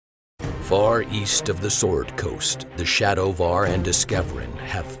Far east of the Sword Coast, the Shadowvar and Discoverin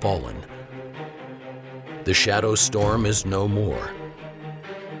have fallen. The Shadow Storm is no more.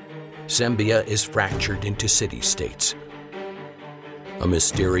 Sembia is fractured into city-states. A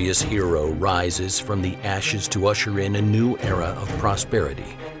mysterious hero rises from the ashes to usher in a new era of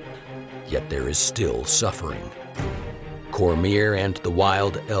prosperity. Yet there is still suffering. Cormyr and the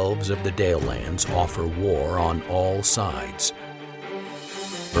wild elves of the Dalelands offer war on all sides.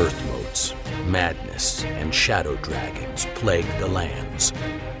 Earthmotes, madness, and shadow dragons plague the lands.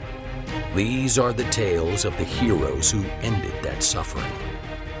 These are the tales of the heroes who ended that suffering.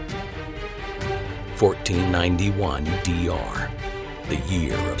 1491 DR, the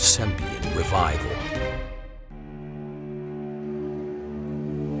year of Sembian revival.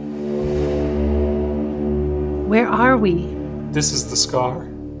 Where are we? This is the scar.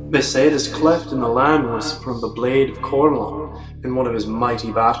 They say this cleft in the land was from the blade of Corlon in one of his mighty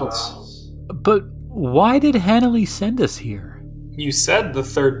battles. But why did Hanley send us here? You said the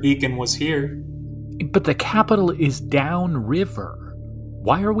third beacon was here. But the capital is downriver.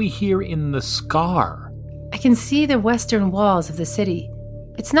 Why are we here in the scar? I can see the western walls of the city.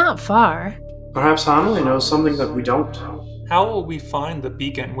 It's not far. Perhaps Hanley knows something that we don't. How will we find the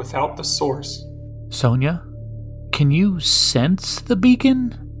beacon without the source? Sonia, can you sense the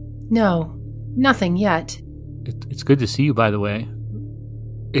beacon? No, nothing yet. It's good to see you, by the way.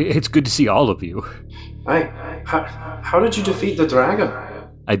 It's good to see all of you. How did you defeat the dragon?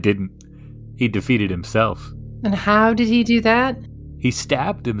 I didn't. He defeated himself. And how did he do that? He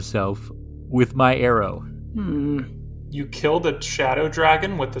stabbed himself with my arrow. You killed a shadow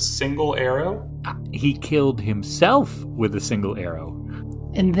dragon with a single arrow? He killed himself with a single arrow.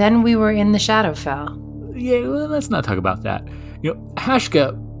 And then we were in the Shadowfell. Yeah, well, let's not talk about that.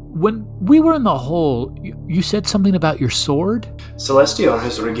 Hashka, when we were in the hole, you said something about your sword? Celestiar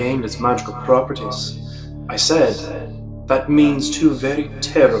has regained its magical properties. I said, that means two very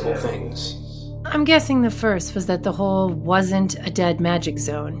terrible things. I'm guessing the first was that the hole wasn't a dead magic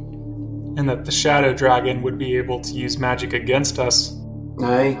zone. And that the shadow dragon would be able to use magic against us.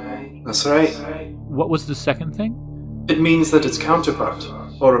 Aye, that's right. What was the second thing? It means that its counterpart,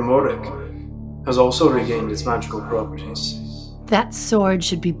 Oromoric, has also regained its magical properties. That sword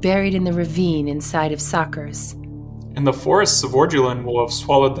should be buried in the ravine inside of Sakurs. And the forests of Ordulan will have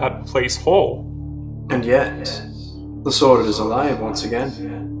swallowed that place whole. And yet, the sword is alive once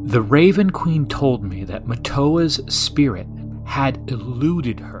again. The Raven Queen told me that Matoa's spirit had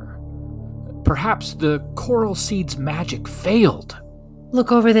eluded her. Perhaps the Coral Seed's magic failed.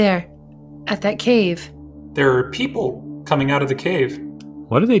 Look over there, at that cave. There are people coming out of the cave.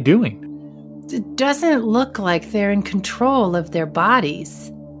 What are they doing? It doesn't look like they're in control of their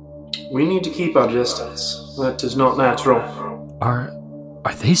bodies. We need to keep our distance. That is not natural. Are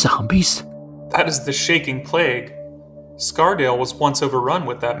they zombies? That is the Shaking Plague. Scardale was once overrun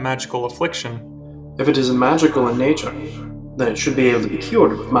with that magical affliction. If it is magical in nature, then it should be able to be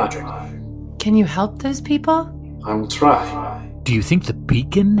cured with magic. Can you help those people? I will try. Do you think the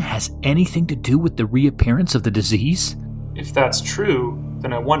beacon has anything to do with the reappearance of the disease? If that's true,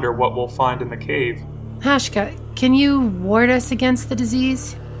 then I wonder what we'll find in the cave. Hashka, can you ward us against the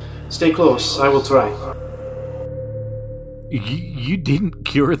disease? Stay close, I will try. You didn't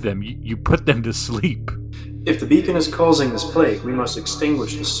cure them, you put them to sleep. If the beacon is causing this plague, we must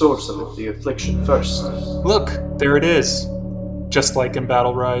extinguish the source of the affliction first. Look, there it is. Just like in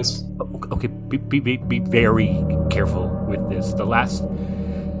Battle Rise. Okay, be very careful with this. The last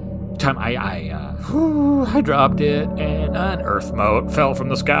time I dropped it, and an earth mote fell from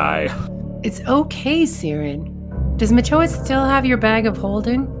the sky. It's okay, Siren. Does Matoa still have your bag of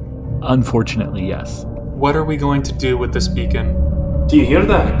holding? Unfortunately, yes. What are we going to do with this beacon? Do you hear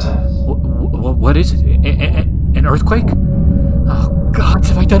that? What is it? An earthquake? Oh, God,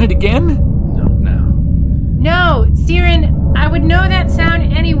 have I done it again? No, Siren, I would know that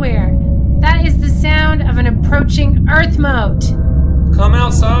sound anywhere. That is the sound of an approaching earth mote. Come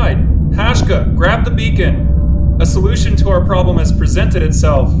outside. Hashka, grab the beacon. A solution to our problem has presented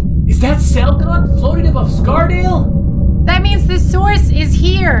itself. Is that Selgon floating above Scardale? That means the source is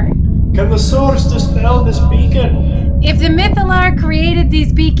here. Can the source dispel this beacon? If the Mythalar created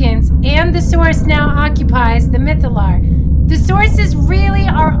these beacons, and the source now occupies the Mythalar, the source is really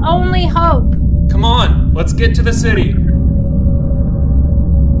our only hope. Come on, let's get to the city.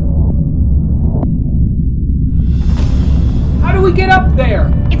 How do we get up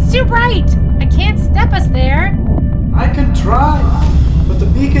there? It's too bright. I can't step us there. I can try, but the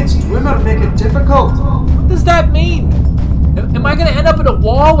beacon's dimmer make it difficult. What does that mean? Am I going to end up in a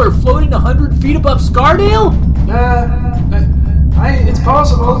wall or floating 100 feet above Scardale? It's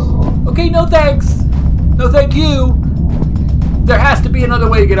possible. Okay, no thanks. No thank you. There has to be another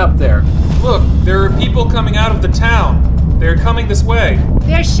way to get up there. Look, there are people coming out of the town. They're coming this way.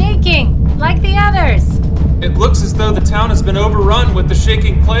 They're shaking, like the others. It looks as though the town has been overrun with the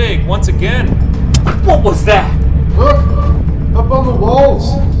shaking plague once again. What was that? Look! Up on the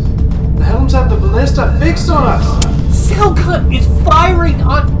walls! The helms have the ballista fixed on us! Selka is firing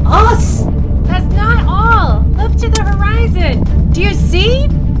on us! That's not all. Look to the horizon. Do you see?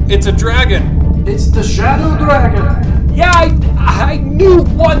 It's a dragon. It's the Shadow Dragon! Yeah, I knew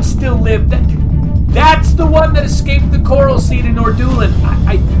one still lived. That's the one that escaped the coral seed in Ordulin.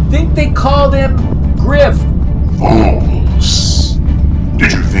 I think they called him Griff. Fools!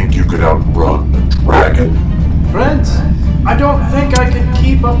 Did you think you could outrun the dragon? Brent, I don't think I can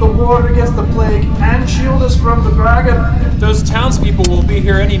keep up the war against the plague and shield us from the dragon. Those townspeople will be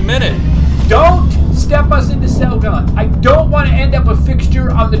here any minute. Don't step us into Selga. I don't want to end up a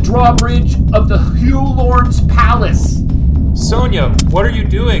fixture on the drawbridge of the Hulorn's palace. Sonia, what are you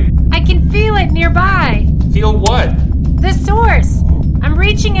doing? I can feel it nearby. Feel what? The source. I'm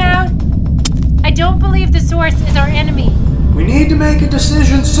reaching out. I don't believe the source is our enemy. We need to make a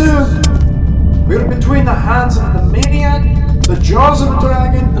decision soon. We're between the hands of the maniac, the jaws of the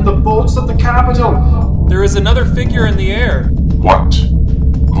dragon, and the bolts of the capital. There is another figure in the air. What?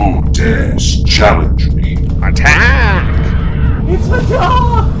 Who dares challenge me? Attack! It's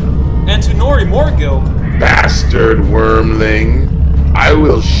Fatah! And to Nori Morgil. Bastard wormling! I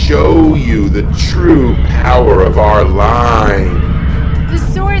will show you the true power of our line. The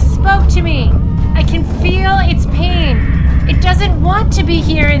source spoke to me. I can feel its pain. It doesn't want to be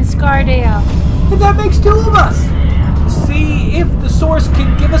here in Scardale. And that makes two of us. See if the source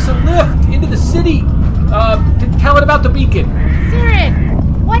can give us a lift into the city. To tell it about the beacon.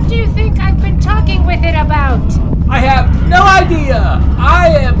 Siren, what do you think I've been talking with it about? I have no idea. I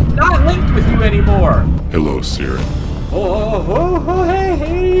am not linked with you anymore. Hello, Siren. Oh,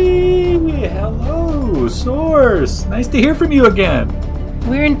 hey. Hello, Source. Nice to hear from you again.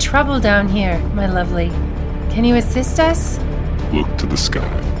 We're in trouble down here, my lovely. Can you assist us? Look to the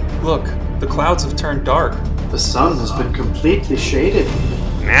sky. Look, the clouds have turned dark. The sun has been completely shaded.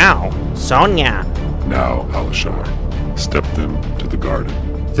 Now, Sonia. Now, Alishar, step them to the garden.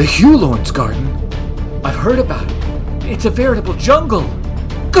 The Hulorn's garden? I've heard about it. It's a veritable jungle.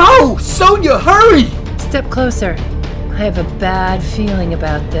 Go! Sonia, hurry! Step closer. I have a bad feeling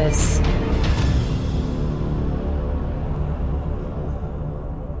about this.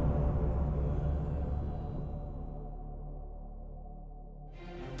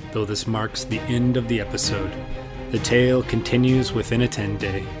 Though this marks the end of the episode, the tale continues within a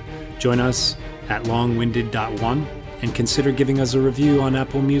 10-day. Join us at longwinded.one and consider giving us a review on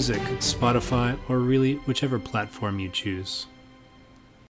Apple Music, Spotify, or really whichever platform you choose.